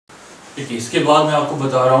देखिए, इसके बाद मैं आपको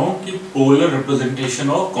बता रहा हूं कि polar representation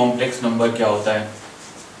of complex number क्या होता है।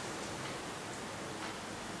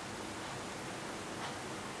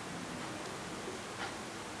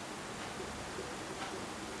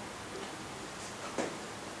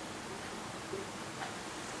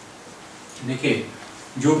 देखिए,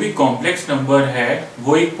 जो भी कॉम्प्लेक्स नंबर है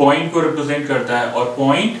वो एक पॉइंट को रिप्रेजेंट करता है और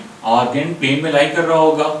पॉइंट आर्गेन प्लेन में लाई कर रहा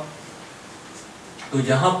होगा। तो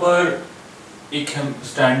यहां पर एक हम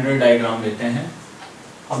स्टैंडर्ड डायग्राम लेते हैं।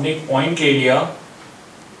 हमने एक पॉइंट ले लिया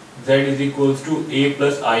z is equals to a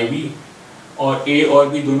plus I B, और a और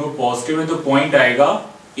b दोनों पॉजिटिव है तो पॉइंट आएगा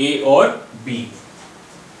a और b।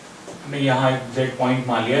 हमने यहाँ z पॉइंट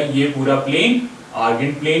मान लिया। ये पूरा प्लेन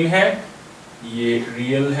आर्गेन प्लेन है, ये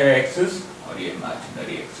रियल है एक्सिस और ये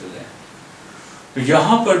इमेजिनरी एक्सिस है। तो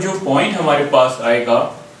यहां पर जो पॉइंट हमारे पास आएगा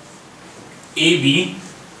A B,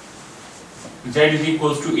 z is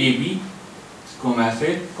equals to A B, इसको हम ऐसे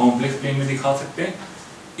कॉम्प्लेक्स प्लेन में दिखा सकते हैं।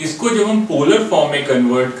 इसको जब हम पोलर फॉर्म में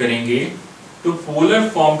कन्वर्ट करेंगे तो पोलर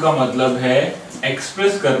फॉर्म का मतलब है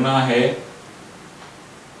एक्सप्रेस करना है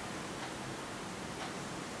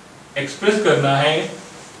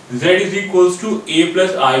z is equals to a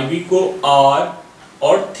plus I B को r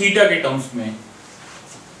और थीटा के टर्म्स में,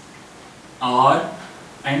 r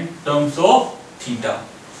and terms of theta.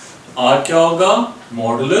 r क्या होगा?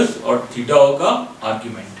 मॉडुलस, और थीटा होगा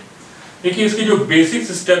आर्ग्यूमेंट। देखिए, इसके जो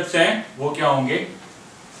बेसिक स्टेप्स हैं वो क्या होंगे।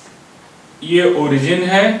 ये ओरिजिन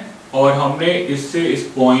है और हमने इससे इस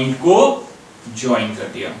पॉइंट को ज्वाइन कर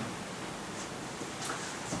दिया।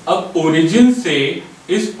 अब ओरिजिन से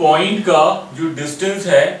इस पॉइंट का जो डिस्टेंस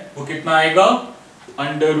है वो कितना आएगा?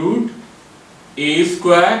 अंडर रूट ए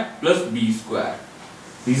square plus B square.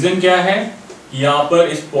 Reason क्या है? यहां पर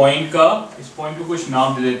इस पॉइंट को कुछ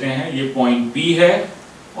नाम दे देते हैं। ये पॉइंट P है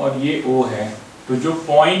और ये O है। तो जो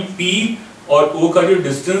पॉइंट P और O का जो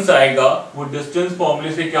डिस्टेंस आएगा वो डिस्टेंस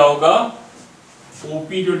फॉर्मूले से क्या होगा?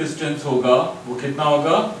 OP जो डिस्टेंस होगा वो कितना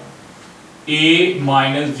होगा? a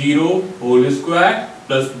minus 0 whole square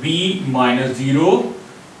plus b minus 0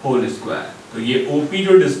 whole square. तो ये OP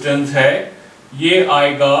जो डिस्टेंस है ये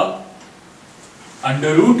आएगा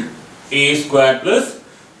under root a square plus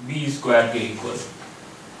b square के इक्वल।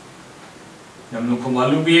 हम लोग को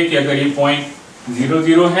मालूम भी है कि अगर ये पॉइंट 0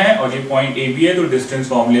 0 है और ये पॉइंट a b है तो डिस्टेंस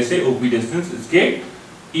फॉर्मूले से OP डिस्टेंस इसके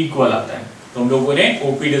इक्वल आता है। तो हम लोगों ने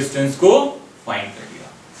OP डिस्टेंस को फाइंड कर लिया।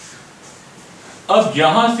 अब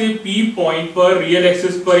यहां से P पॉइंट पर रियल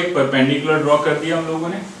एक्सिस पर एक परपेंडिकुलर ड्रॉ कर दिया हम लोगों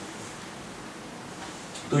ने।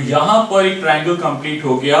 तो यहां पर एक ट्रायंगल कंप्लीट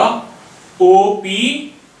हो गया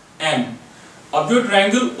OPM। अब जो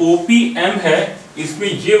ट्रायंगल OPM है इसमें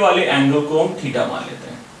ये वाले एंगल को हम थीटा मान लेते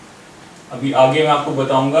हैं। अभी आगे मैं आपको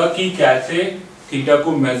बताऊंगा कि कैसे थीटा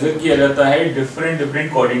को मेजर किया जाता है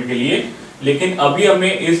डिफरेंट कोऑर्डिनेट के लिए, लेकिन अभी हमने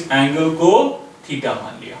इस एंगल को थीटा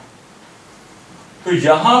मान लिया। तो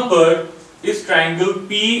यहां पर इस ट्रायंगल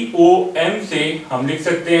POM से हम लिख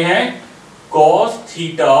सकते हैं cos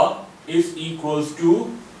theta is equals to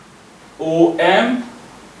OM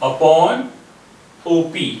upon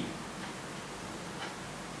OP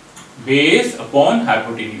base upon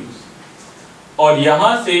hypotenuse. और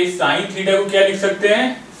यहां से साइन थीटा को क्या लिख सकते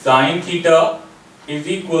हैं? Sine theta is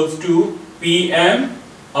equals to PM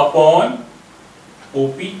upon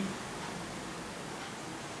OP।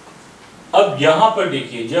 अब यहां पर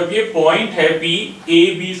देखिए, जब ये पॉइंट है P,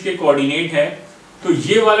 A, B इसके कोऑर्डिनेट है, तो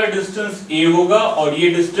ये वाला डिस्टेंस A होगा और ये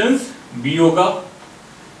डिस्टेंस B होगा।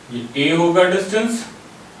 ये A होगा डिस्टेंस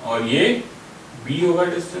और ये B होगा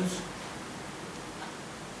डिस्टेंस।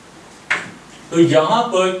 तो यहां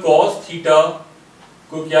पर cos थीटा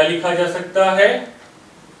को क्या लिखा जा सकता है?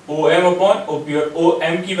 OM अपॉन OP, और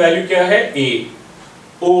OM की वैल्यू क्या है? A।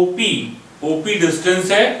 OP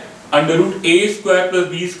डिस्टेंस है अंडर रूट ए स्क्वायर प्लस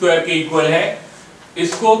बी स्क्वायर के इक्वल है।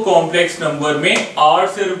 इसको कॉम्प्लेक्स नंबर में R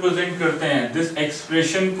से रिप्रेजेंट करते हैं। दिस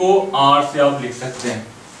एक्सप्रेशन को R से आप लिख सकते हैं।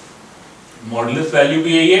 मॉडुलस वैल्यू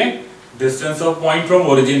भी यही है, distance of point from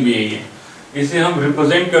origin भी यही है। इसे हम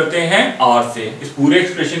रिप्रेजेंट करते हैं R से। इस पूरे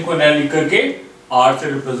एक्सप्रेशन को नया लिख करके R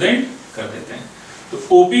से रिप्रेजेंट कर देते हैं। तो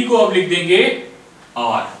OP को आप लिख देंगे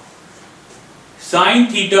R। Sine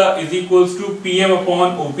theta is equals to PM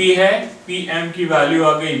upon OP है। PM की वैल्यू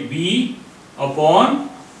आ गई B अपॉन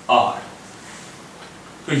R।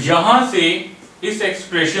 तो यहां से इस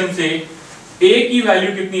एक्सप्रेशन से A की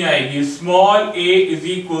वैल्यू कितनी आएगी? Small a is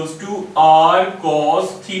equals to R cos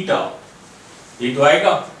theta. ये तो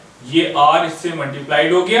आएगा, ये R इससे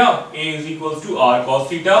मल्टीप्लाइड हो गया, A is equals to R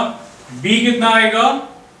cos theta. B कितना आएगा?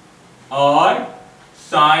 R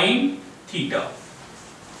sin theta.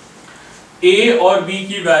 A और B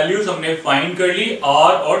की वैल्यूज हमने फाइंड कर ली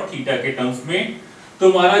R और थीटा के टर्म्स में। तो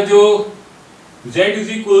हमारा जो z is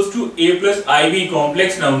equals to a plus I B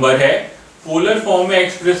complex number है, पोलर फॉर्म में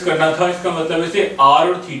एक्सप्रेस करना था। इसका मतलब इसे r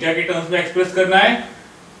और थीटा के टर्म्स में एक्सप्रेस करना है।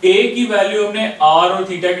 a की वैल्यू हमने r और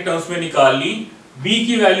थीटा के टर्म्स में निकाल ली, b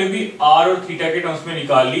की वैल्यू भी r और थीटा के टर्म्स में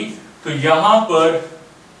निकाल ली। तो यहां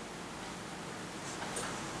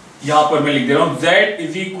पर मैं लिख दे रहा हूं z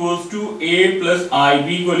is equals to a plus I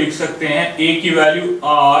B को लिख सकते हैं a की value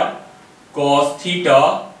r cos theta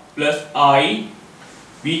plus i,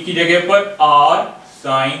 b की जगह पर r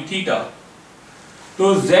sin थीटा।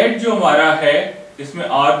 तो z जो हमारा है इसमें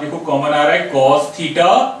r देखो कॉमन आ रहा है, cos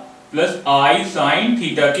theta plus i sin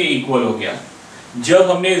theta के इक्वल हो गया।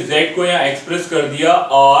 जब हमने z को यहां एक्सप्रेस कर दिया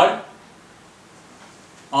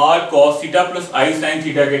r cos theta plus i sin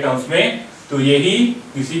theta के टर्म्स में, तो यही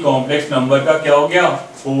किसी कॉम्प्लेक्स नंबर का क्या हो गया,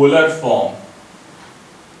 पोलर फॉर्म।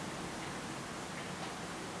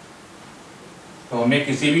 तो हमें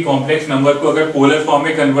किसी भी कॉम्प्लेक्स नंबर को अगर पोलर फॉर्म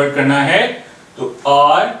में कन्वर्ट करना है तो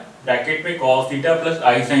r ब्रैकेट में cos theta plus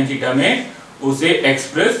i sin theta में उसे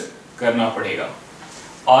एक्सप्रेस करना पड़ेगा।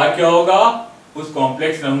 r क्या होगा, उस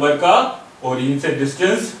कॉम्प्लेक्स नंबर का ओरिजिन से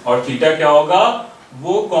डिस्टेंस, और थीटा क्या होगा,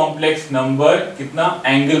 वो कॉम्प्लेक्स नंबर कितना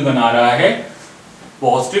एंगल बना रहा है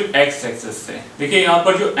पॉजिटिव एक्स एक्सिस से। देखिए यहाँ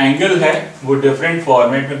पर जो एंगल है वो डिफरेंट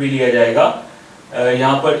फॉर्मेट में भी लिया जाएगा।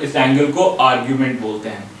 यहाँ पर इस एंगल को आर्ग्यूमेंट बोलते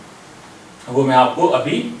हैं, वो मैं आपको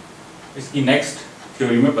अभी इसकी नेक्स्ट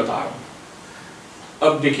थ्योरी में बता रहा हूं।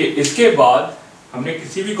 अब देखिए इसके बाद हमने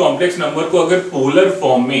किसी भी कॉम्प्लेक्स नंबर को अगर पोलर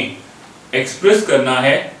फॉर्म में एक्सप्रेस करना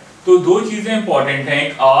है तो दो चीजें इंपॉर्टेंट हैं,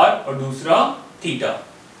 एक r और दूसरा थीटा।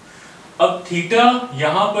 अब थीटा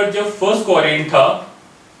यहां पर जब फर्स्ट क्वाड्रेंट था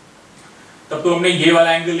तब तो हमने ये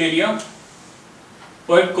वाला एंगल ले लिया,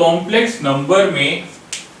 पर कॉम्प्लेक्स नंबर में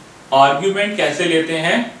आर्ग्यूमेंट कैसे लेते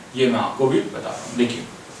हैं ये मैं आपको भी बता रहा हूं। देखिए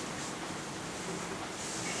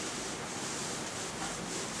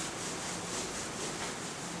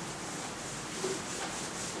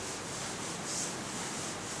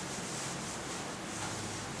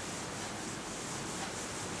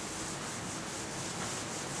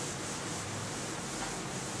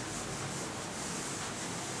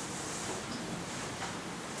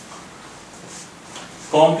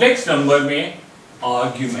कॉम्प्लेक्स नंबर में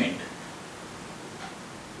आर्ग्यूमेंट,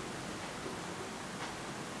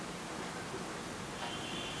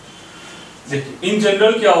 देखिए इन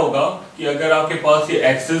जनरल क्या होगा कि अगर आपके पास ये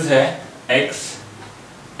एक्सिस है x,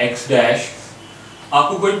 x डैश,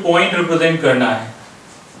 आपको कोई पॉइंट रिप्रेजेंट करना है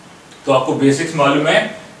तो आपको बेसिक्स मालूम है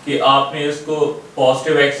कि आपने इसको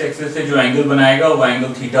पॉजिटिव x एक्सिस से जो एंगल बनाएगा वो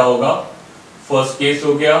एंगल थीटा होगा। फर्स्ट केस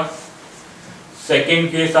हो गया। सेकेंड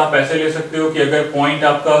केस आप ऐसे ले सकते हो कि अगर पॉइंट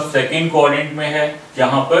आपका सेकेंड क्वाड्रेंट में है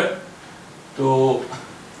यहाँ पर, तो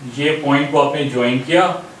ये पॉइंट को आपने ज्वाइन किया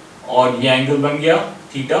और ये एंगल बन गया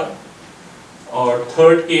थीटा। और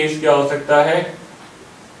थर्ड केस क्या हो सकता है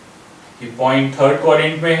कि पॉइंट थर्ड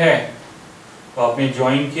क्वाड्रेंट में है तो आपने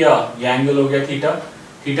ज्वाइन किया, ये एंगल हो गया थीटा।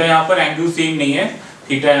 थीटा यहाँ पर एंगल सेम नहीं है,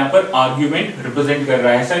 थीटा यहाँ पर आर्ग्यूमेंट रिप्रेजेंट कर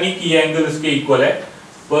रहा है। ऐसा नहीं कि ये एंगल इसके इक्वल है,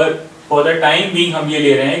 पर फॉर द टाइम बीइंग हम ये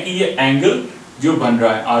ले रहे हैं कि ये एंगल जो बन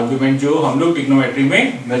रहा है, आर्ग्यूमेंट जो हम लोग ट्रिग्नोमेट्री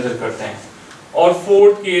में मेजर करते हैं। और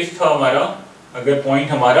फोर्थ केस था हमारा, अगर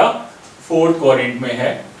पॉइंट हमारा फोर्थ क्वाड्रेंट में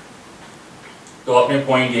है तो आपने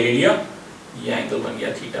पॉइंट ये ले लिया, ये एंगल बन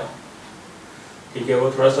गया थीटा। ठीक है,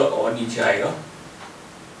 वो थोड़ा सा और नीचे आएगा,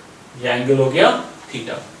 ये एंगल हो गया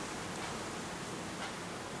थीटा।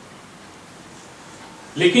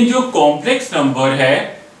 लेकिन जो कॉम्प्लेक्स नंबर है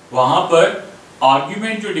वहां पर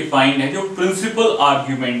आर्ग्यूमेंट जो डिफाइंड है, जो प्रिंसिपल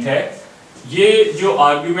आर्ग्यूमेंट है, ये जो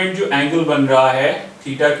आर्ग्यूमेंट जो एंगल बन रहा है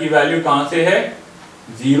थीटा की वैल्यू कहां से है,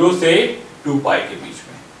 0 से 2 पाई के बीच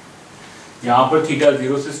में। यहां पर थीटा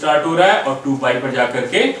 0 से स्टार्ट हो रहा है और 2 पाई पर जाकर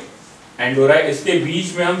के एंड हो रहा है। इसके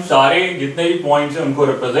बीच में हम सारे जितने भी पॉइंट्स हैं उनको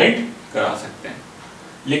रिप्रेजेंट करा सकते हैं।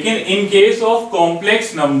 लेकिन in case of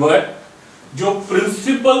complex number जो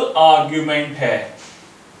प्रिंसिपल आर्ग्यूमेंट है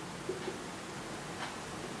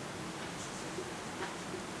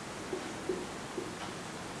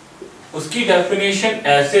उसकी डेफिनेशन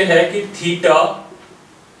ऐसे है कि थीटा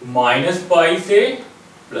 -पाई से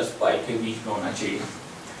 +पाई के बीच में होना चाहिए।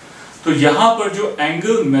 तो यहां पर जो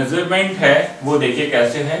एंगल मेजरमेंट है वो देखिए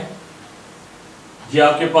कैसे है। ये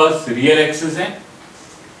आपके पास रियल एक्सिस है,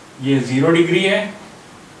 ये 0 डिग्री है।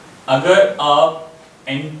 अगर आप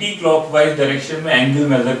एंटी क्लॉकवाइज डायरेक्शन में एंगल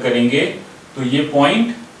मेजर करेंगे तो ये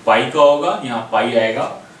पॉइंट पाई का होगा, यहाँ पाई आएगा।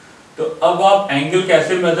 तो अब आप एंगल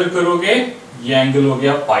कैसे मेजर करोगे, ये एंगल हो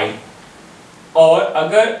गया पाई। और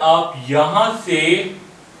अगर आप यहां से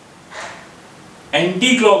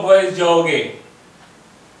एंटी क्लॉकवाइज जाओगे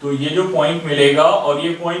तो ये जो पॉइंट मिलेगा, और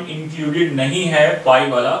ये पॉइंट इंक्लूडेड नहीं है पाई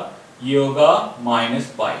वाला, ये होगा माइनस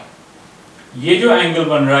पाई। ये जो एंगल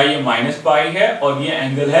बन रहा है ये माइनस पाई है और ये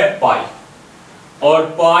एंगल है पाई, और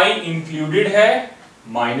पाई इंक्लूडेड है,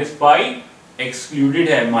 माइनस पाई एक्सक्लूडेड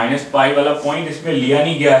है। माइनस पाई वाला पॉइंट इसमें लिया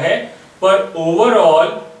नहीं गया है, पर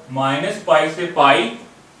ओवरऑल माइनस पाई से पाई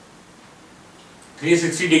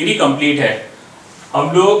 360 डिग्री कंप्लीट है।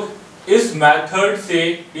 हम लोग इस मेथड से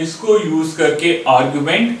इसको यूज करके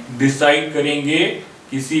आर्गुमेंट डिसाइड करेंगे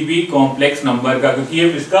किसी भी कॉम्प्लेक्स नंबर का, क्योंकि ये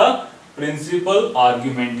इसका प्रिंसिपल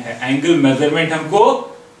आर्गुमेंट है। एंगल मेजरमेंट हमको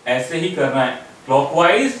ऐसे ही करना है,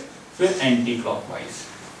 क्लॉकवाइज फिर एंटी क्लॉकवाइज।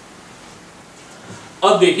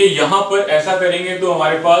 अब देखिए यहां पर ऐसा करेंगे तो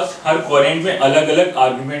हमारे पास हर क्वाड्रेंट में अलग अलग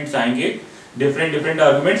आर्गुमेंट्स आएंगे, डिफरेंट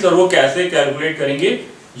आर्गुमेंट्स, और वो कैसे कैलकुलेट करेंगे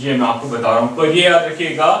ये मैं आपको बता रहा हूं। पर ये याद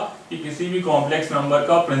रखिएगा कि किसी भी कॉम्प्लेक्स नंबर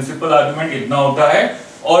का प्रिंसिपल आर्गुमेंट इतना होता है,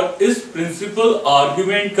 और इस प्रिंसिपल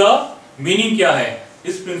आर्गुमेंट का मीनिंग क्या है?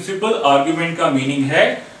 इस प्रिंसिपल आर्गुमेंट का मीनिंग है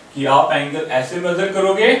कि आप एंगल ऐसे मेजर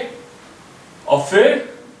करोगे और फिर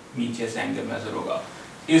नीचे से एंगल मेजर होगा।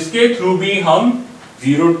 इसके थ्रू भी हम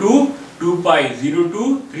 0 to 2 pi, 0 to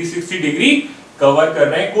 360 degree cover कर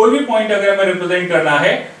रहे हैं। कोई भी पॉइंट अगर हमें रिप्रेजेंट करना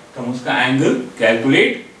है तो हम उसका एंगल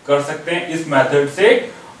कैलकुलेट कर सकते हैं इस मेथड से।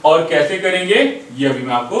 और कैसे करेंगे ये अभी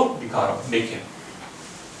मैं आपको दिखा रहा हूं, देखिए।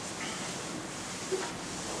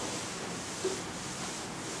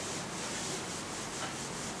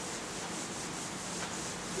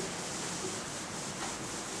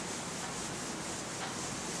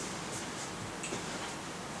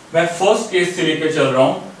 मैं फर्स्ट केस से लेकर चल रहा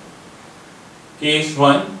हूं, केस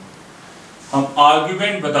 1। हम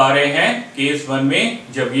आर्गुमेंट बता रहे हैं केस 1 में,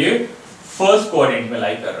 जब ये फर्स्ट क्वाड्रेंट में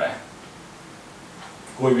लाई कर रहा है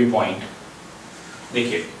कोई भी पॉइंट।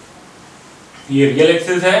 देखिए ये रियल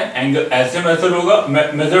एक्सिस है, एंगल ऐसे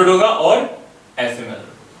मेजर्ड होगा और ऐसे मेजर,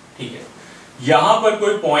 ठीक है। यहां पर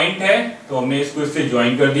कोई पॉइंट है तो हमने इसको इससे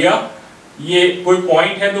ज्वाइन कर दिया। ये कोई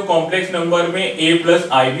पॉइंट है तो कॉम्प्लेक्स नंबर में a प्लस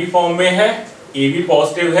IB फॉर्म में है, a भी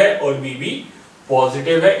पॉजिटिव है और b भी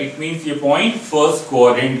पॉजिटिव है। इट मींस ये पॉइंट फर्स्ट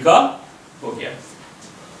क्वाड्रेंट का हो गया।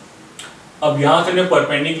 अब यहां से हमने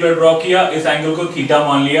परपेंडिकुलर ड्रॉ किया, इस एंगल को थीटा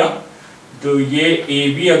मान लिया, तो ये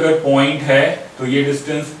AB अगर पॉइंट है तो ये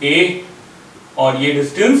डिस्टेंस A और ये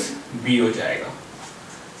डिस्टेंस B हो जाएगा।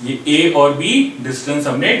 ये A और B डिस्टेंस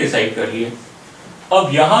हमने डिसाइड कर लिए। अब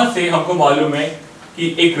यहां से हमको मालूम है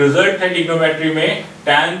कि एक रिजल्ट है ट्रिग्नोमेट्री में,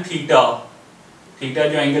 tan थीटा, थीटा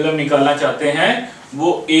जो एंगल हम निकालना चाहते हैं वो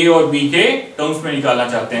A और B के टर्म्स में निकालना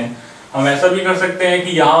चाहते हैं। हम ऐसा भी कर सकते हैं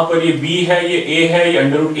कि यहाँ पर ये b है, ये a है, ये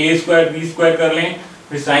under a square b square कर लें,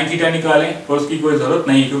 फिर साइन थीटा निकालें, पर उसकी कोई जरूरत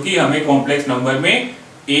नहीं, क्योंकि हमें कॉम्प्लेक्स नंबर में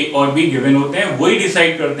a और b गिवन होते हैं, वही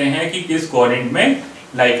डिसाइड करते हैं कि किस क्वाड्रेंट में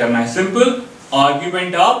लाई करना है। सिंपल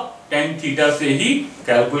आर्ग्यूमेंट आप tan थीटा से ही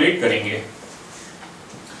कैलकुलेट करेंगे।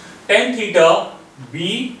 tan theta b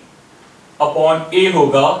upon a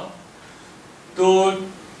होगा, तो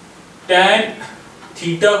tan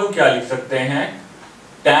थीटा को क्या लिख सकते हैं?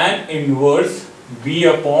 tan inverse b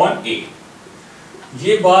upon a।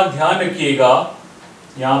 ये बात ध्यान रखिएगा,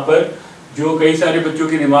 यहां पर जो कई सारे बच्चों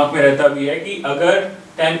के दिमाग में रहता भी है कि अगर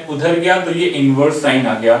tan उधर गया तो ये इनवर्स साइन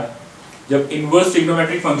आ गया। जब इनवर्स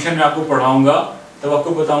ट्रिग्नोमेट्रिक फंक्शन में आपको पढ़ाऊंगा तब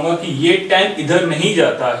आपको बताऊंगा कि ये tan इधर नहीं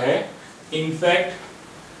जाता है।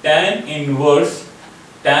 In fact tan inverse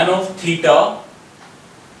tan of theta,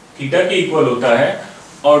 theta के इक्वल होता है,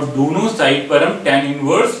 और दोनों साइड पर हम tan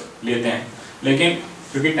इनवर्स लेते हैं। लेकिन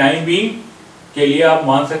क्योंकि टाइम बीइंग के लिए आप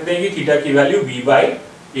मान सकते हैं कि थीटा की वैल्यू b बाई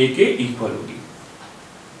a के इक्वल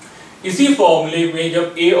होगी। इसी फॉर्मूले में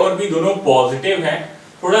जब a और b दोनों पॉजिटिव हैं,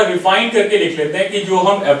 थोड़ा रिफाइन करके लिख लेते हैं कि जो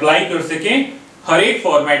हम अप्लाई कर सकें हर एक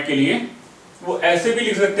फॉर्मेट के लिए। वो ऐसे भी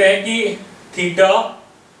लिख सकते हैं कि theta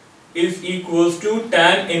is equals to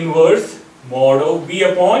tan inverse mod of b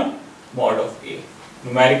upon mod of a।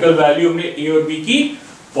 Numerical value हमने a और b की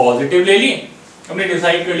पॉजिटिव ले ली। हमने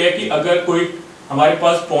डिसाइड कर लिया कि अगर कोई हमारे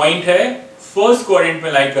पास पॉइंट है फर्स्ट क्वाड्रेंट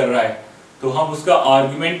में लाई कर रहा है तो हम उसका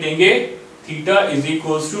आर्गुमेंट देंगे theta is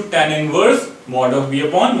equals to tan inverse mod of b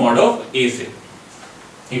upon mod of a से।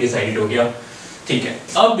 ये डिसाइडेड हो गया, ठीक है।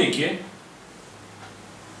 अब देखिए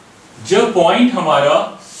जब पॉइंट हमारा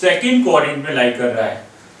सेकंड क्वाड्रेंट में लाई कर रहा है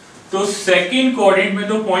तो सेकंड क्वाड्रेंट में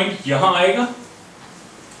तो पॉइंट यहां आएगा,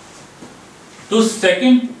 तो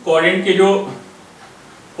सेकंड क्वाड्रेंट के जो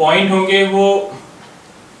पॉइंट होंगे वो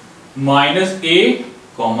माइनस a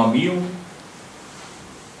कॉमा b होंगे।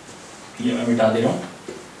 ये मैं मिटा दे रहा हूं,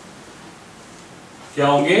 क्या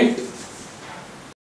होंगे?